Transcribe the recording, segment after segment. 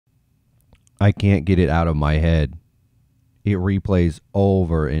I can't get it out of my head. It replays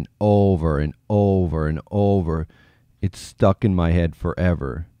over and over and over and over. It's stuck in my head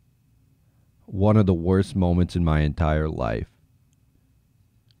forever. One of the worst moments in my entire life.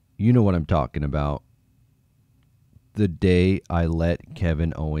 You know what I'm talking about. The day I let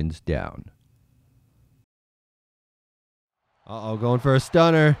Kevin Owens down. Uh-oh, going for a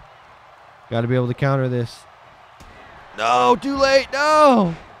stunner. Got to be able to counter this. No, too late.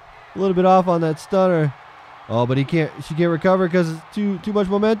 No. A little bit off on that stunner. Oh, but she can't recover because it's too much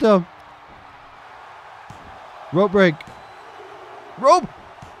momentum. Rope break. Rope.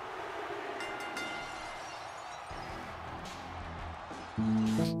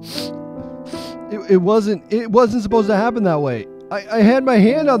 It wasn't supposed to happen that way. I had my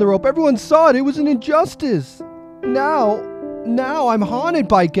hand on the rope. Everyone saw it. It was an injustice. Now I'm haunted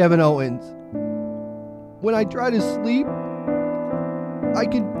by Kevin Owens. When I try to sleep, I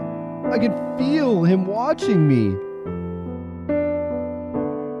can feel him watching me.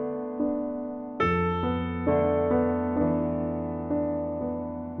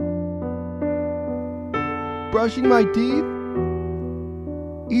 Brushing my teeth,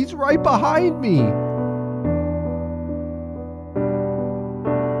 he's right behind me.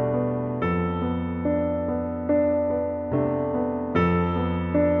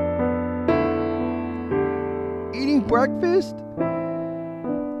 Eating breakfast?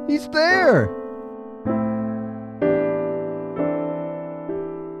 He's there.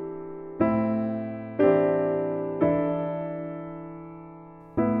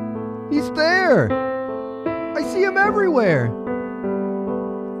 He's there. I see him everywhere.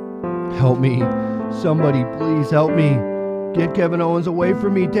 Help me. Somebody, please help me. Get Kevin Owens away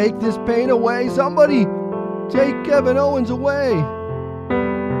from me. Take this pain away. Somebody, take Kevin Owens away.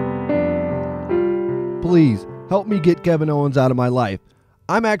 Please, help me get Kevin Owens out of my life.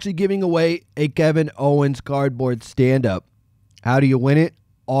 I'm actually giving away a Kevin Owens cardboard stand-up. How do you win it?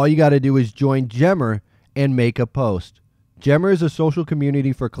 All you got to do is join Gemr and make a post. Gemr is a social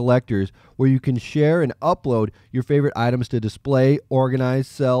community for collectors where you can share and upload your favorite items to display, organize,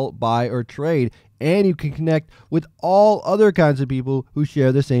 sell, buy, or trade, and you can connect with all other kinds of people who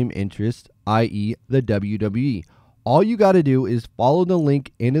share the same interests, i.e. the WWE. All you got to do is follow the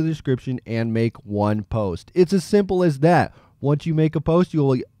link in the description and make one post. It's as simple as that. Once you make a post, you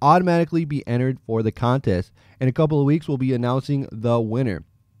will automatically be entered for the contest. In a couple of weeks, we'll be announcing the winner.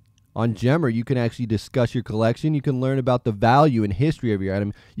 On Gemr, you can actually discuss your collection. You can learn about the value and history of your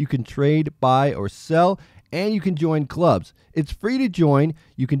item. You can trade, buy, or sell, and you can join clubs. It's free to join.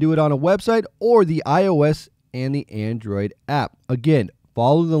 You can do it on a website or the iOS and the Android app. Again,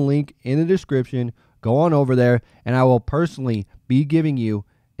 follow the link in the description. Go on over there, and I will personally be giving you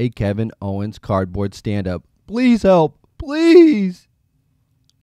a Kevin Owens cardboard stand-up. Please help. Please.